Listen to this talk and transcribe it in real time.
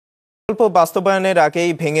প্রকল্প বাস্তবায়নের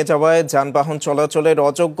আগেই ভেঙে যাওয়ায় যানবাহন চলাচলের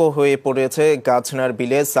অযোগ্য হয়ে পড়েছে গাজনার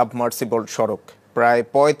বিলে সাবমার্সিবল সড়ক। প্রায়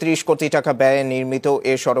 ৩৫ কোটি টাকা ব্যয়ে নির্মিত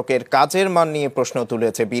এ সড়কের কাজের মান নিয়ে প্রশ্ন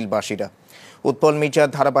তুলেছে বিলবাসীরা। উৎপল মির্জার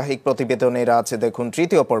ধারাবাহিক প্রতিবেদনের আজ দেখুন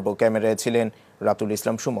তৃতীয় পর্ব। ক্যামেরায় ছিলেন রাতুল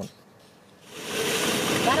ইসলাম সুমন।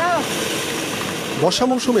 বর্ষা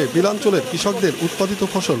মৌসুমে বিলাঞ্চলের কৃষকদের উৎপাদিত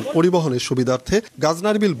ফসল পরিবহনের সুবিধার্থে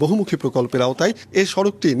গাজনার বিল বহুমুখী প্রকল্পের আওতায় এই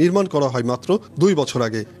সড়কটি নির্মাণ করা হয় মাত্র ২ বছর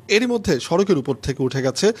আগে। এরই মধ্যে সড়কের উপর থেকে উঠে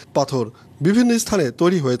গেছে পাথর, বিভিন্ন স্থানে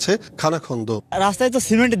তৈরি হয়েছে খানাখন্দ। রাস্তায় তো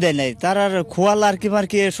সিমেন্ট দেয় নাই, তার আর খোয়াল আর কি মার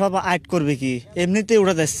কি সব আইট করবে কি, এমনিতেই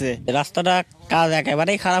উঠে যাচ্ছে। রাস্তাটা কাজ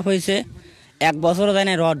একেবারেই খারাপ হয়েছে, 1 বছরও দেয়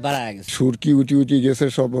না, রড বাড়া গেছে, সুরকি উঠি গেছে,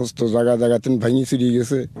 সমস্ত জায়গাতে ভেঙে ছিড়িয়ে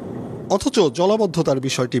গেছে। অথচ জলাবদ্ধতার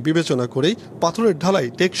বিষয়টি বিবেচনা করেই পাথরের ঢালাই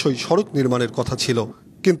টেকসই সড়ক নির্মাণের কথা ছিল,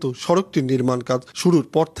 কিন্তু সড়কটির নির্মাণ কাজ শুরুর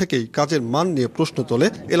পর থেকেই কাজের মান নিয়ে প্রশ্ন তোলে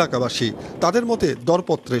এলাকাবাসী। তাদের মতে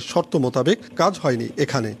দরপত্রের শর্ত মোতাবেক কাজ হয়নি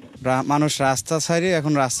এখানে। মানুষ রাস্তা ছাড়িয়ে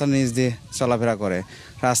এখন রাস্তার নিচ দিয়ে চলাফেরা করে,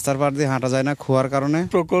 রাস্তার পার দিয়ে হাঁটা যায় না খোয়ার কারণে।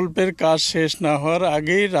 প্রকল্পের কাজ শেষ না হওয়ার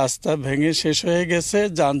আগেই রাস্তা ভেঙে শেষ হয়ে গেছে,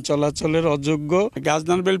 যান চলাচলের অযোগ্য।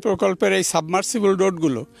 গাজনার বিল প্রকল্পের এই সাবমার্সিবল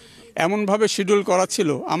রোডগুলো এমনভাবে শিডিউল করা ছিল,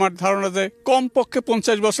 আমার ধারণা যে কমপক্ষে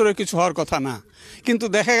 50 বছরের কিছু হওয়ার কথা না, কিন্তু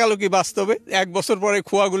দেখা গেল কি বাস্তবে 1 বছর পরে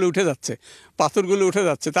খোয়াগুলো উঠে যাচ্ছে, পাথরগুলো উঠে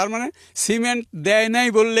যাচ্ছে। তার মানে সিমেন্ট দেয় নাই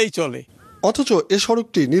বললেই চলে। অথচ এ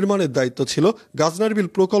সড়কটি নির্মাণের দায়িত্ব ছিল গাজনার বিল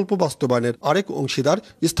প্রকল্প বাস্তবায়নের আরেক অংশীদার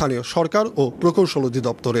স্থানীয় সরকার ও প্রকৌশল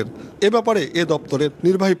অধিদপ্তরের। এ ব্যাপারে এ দপ্তরের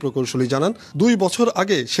নির্বাহী প্রকৌশলী জানান, 2 বছর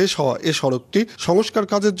আগে শেষ হওয়া এ সড়কটি সংস্কার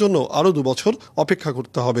কাজের জন্য আরো 2 বছর অপেক্ষা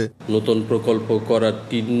করতে হবে। নতুন প্রকল্প করার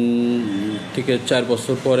 3 থেকে 4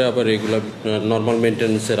 বছর পরে আবার এগুলো নর্মাল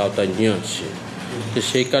মেনটেন্যান্সের আওতায় নিয়ে আসছে। তো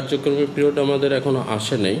সেই কার্যক্রমের পিরিয়ড আমাদের এখনো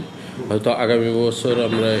আসে নাই, হয়তো আগামী বছর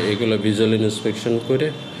আমরা এগুলো ভিজুয়াল ইন্সপেকশন করে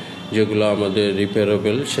যেগুলো আমাদের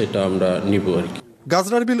রিপেয়ারেবল সেটা আমরা নিব আর কি।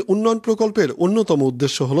 গাজনার বিল উন্নয়ন প্রকল্পের অন্যতম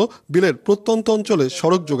উদ্দেশ্য হলো বিলের প্রত্যন্ত অঞ্চলে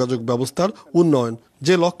সড়ক যোগাযোগ ব্যবস্থার উন্নয়ন,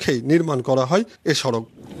 যে লক্ষ্যেই নির্মাণ করা হয় এ সড়ক।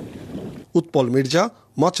 উৎপল মির্জা,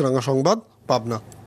 মাছরাঙা সংবাদ, পাবনা।